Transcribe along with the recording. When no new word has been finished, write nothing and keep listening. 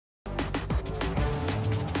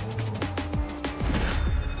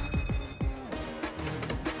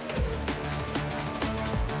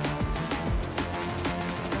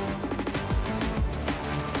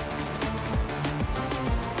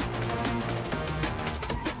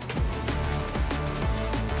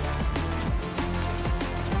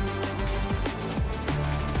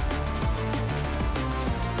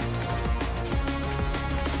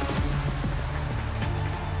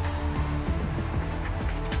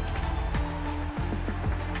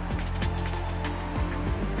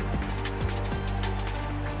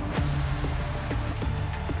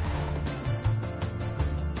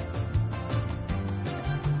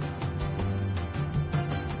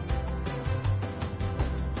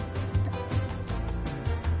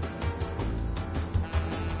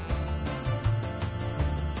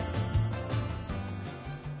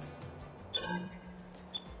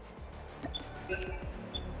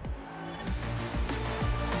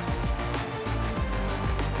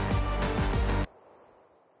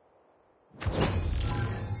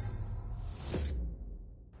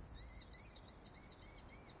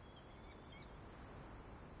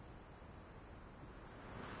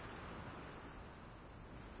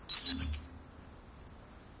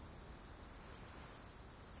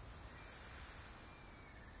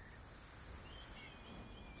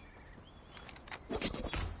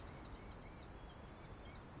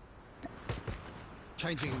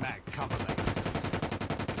Changing mag, cover me.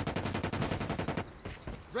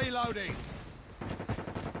 Reloading.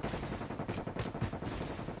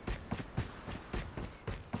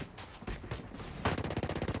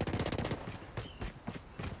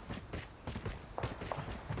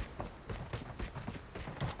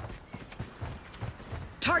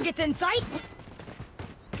 Targets in sight.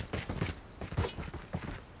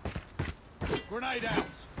 Grenade out.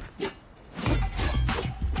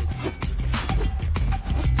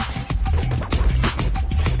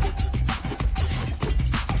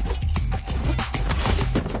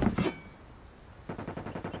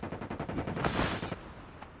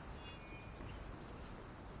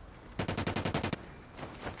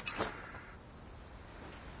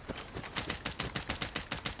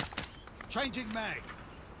 Changing mag.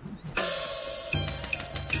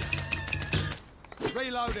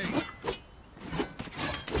 Reloading.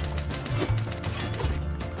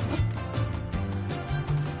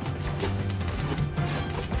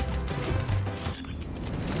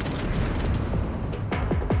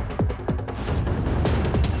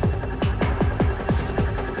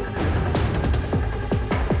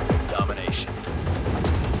 Domination.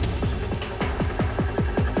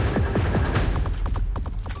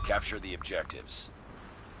 Capture the objectives.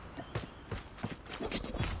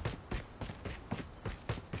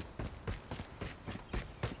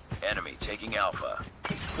 Enemy taking Alpha.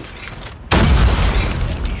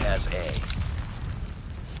 Enemy has A.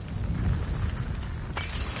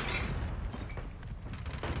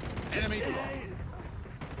 Enemy.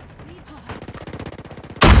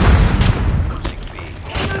 Losing B.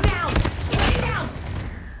 Tango down. Enemy down.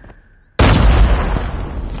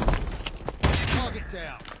 Target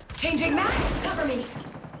down. Changing map. Cover me.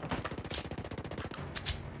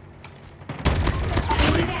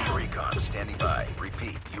 UAV recon standing by.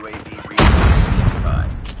 Repeat, UAV recon standing by.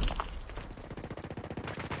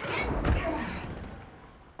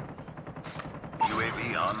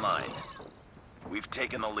 UAV online. We've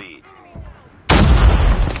taken the lead.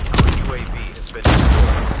 UAV has been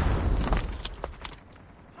destroyed.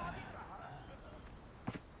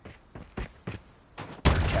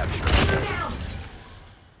 Capture. Down.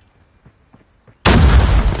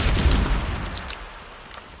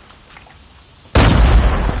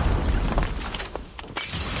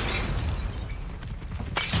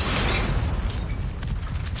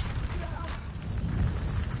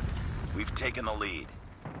 We've taken the lead.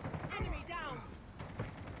 Enemy down.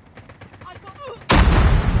 I've got...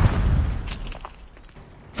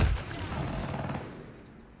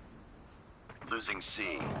 Losing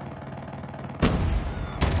C.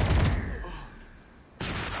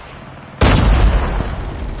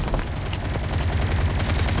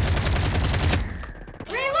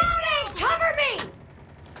 Reloading. Cover me.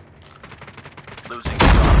 Losing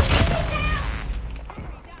Bravo.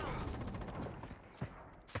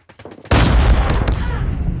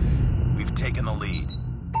 We've taken the lead.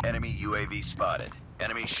 Enemy UAV spotted.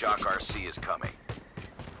 Enemy Shock RC is coming.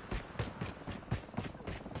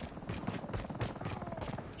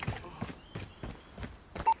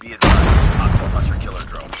 Be advised, hostile hunter-killer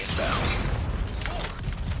drone inbound.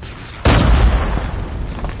 Losing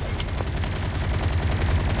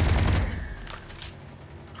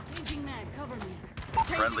Changing mag. Cover me.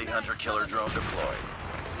 friendly hunter-killer drone deployed.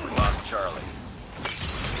 We lost Charlie.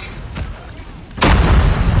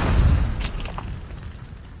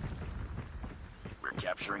 We're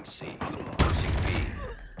capturing C. Losing B.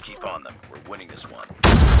 Keep on them. We're winning this one.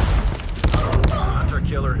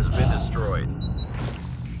 Hunter-killer has been destroyed.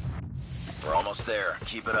 We're almost there.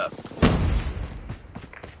 Keep it up.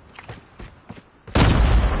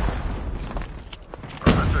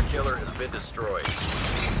 Our hunter-killer has been destroyed.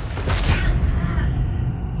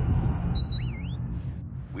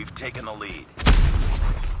 We've taken the lead.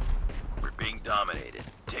 We're being dominated.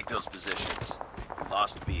 Take those positions. We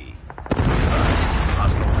lost B.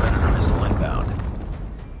 Hostile Predator missile inbound.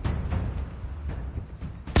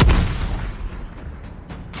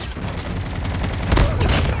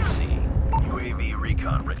 C. UAV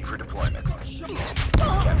recon ready for deployment.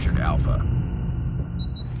 Captured Alpha.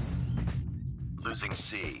 Losing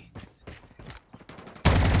C.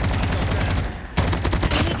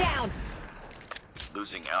 Enemy down.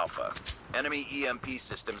 Losing Alpha. Enemy EMP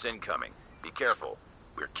systems incoming. Be careful.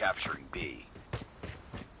 We're capturing B.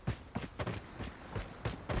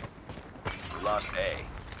 We lost A.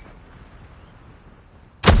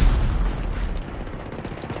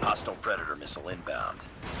 Hostile Predator missile inbound.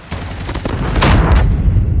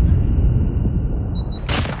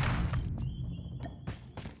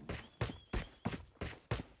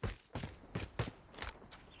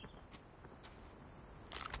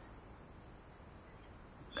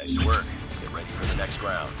 Nice work. Get ready for the next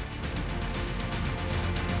round.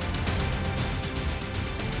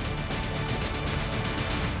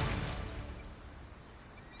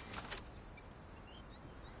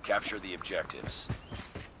 Capture the objectives.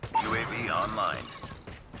 UAV online.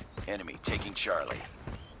 Enemy taking Charlie.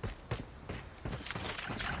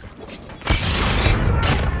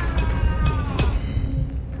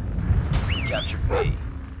 We captured B.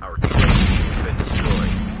 Our UAV has been destroyed.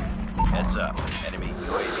 Heads up. Enemy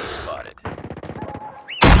UAV spotted.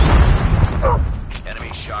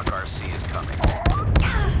 Enemy shock RC is coming.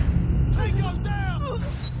 Tango down!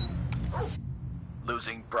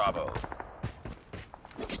 Losing Bravo.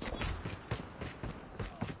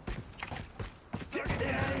 Be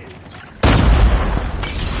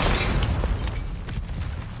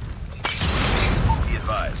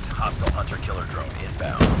advised, hostile hunter-killer drone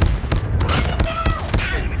inbound.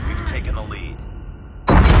 We've taken the lead.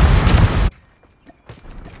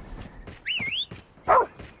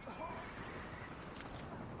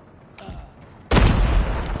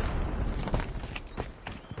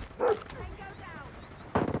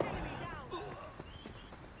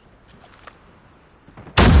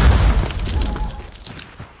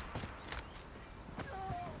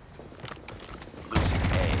 Losing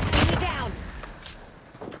A. Enemy down.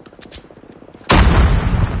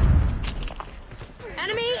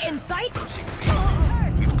 Enemy in sight. Losing B.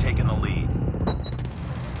 We've taken the lead.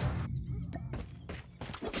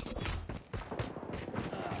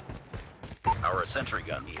 Our sentry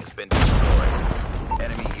gun has been destroyed.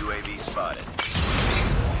 Enemy UAV spotted.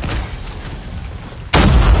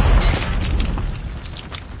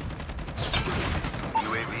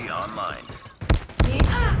 UAV online.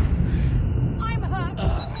 I'm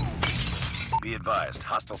hurt. Be advised,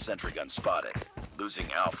 hostile sentry gun spotted.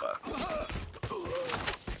 Losing Alpha.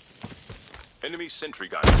 Enemy sentry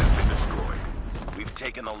gun has been destroyed. We've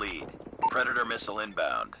taken the lead. Predator missile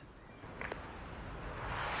inbound.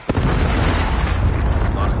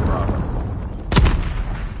 Lost Bravo.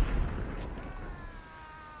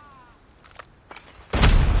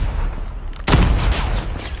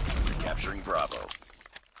 Capturing Bravo.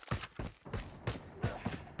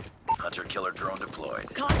 Hunter-killer drone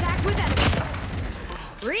deployed. Contact with enemy.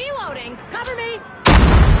 Reloading. Cover me.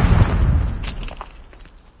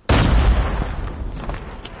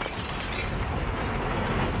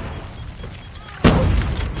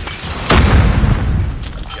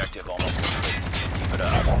 Objective almost complete. Keep it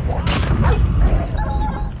up.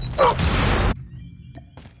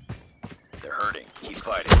 They're hurting. Keep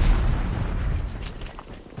fighting.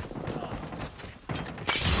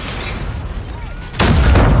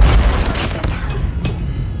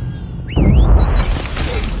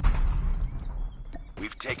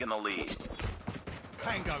 We've taken the lead.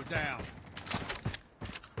 Tango down.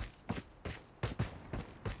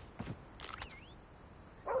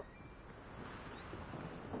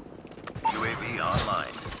 UAV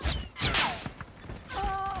online.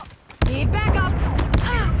 Need backup.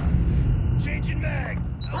 Changing mag.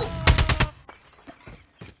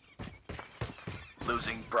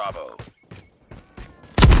 Losing Bravo.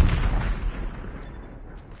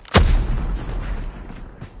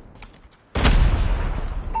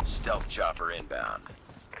 Stealth chopper inbound.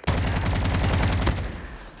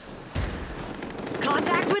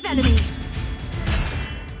 Contact with enemy.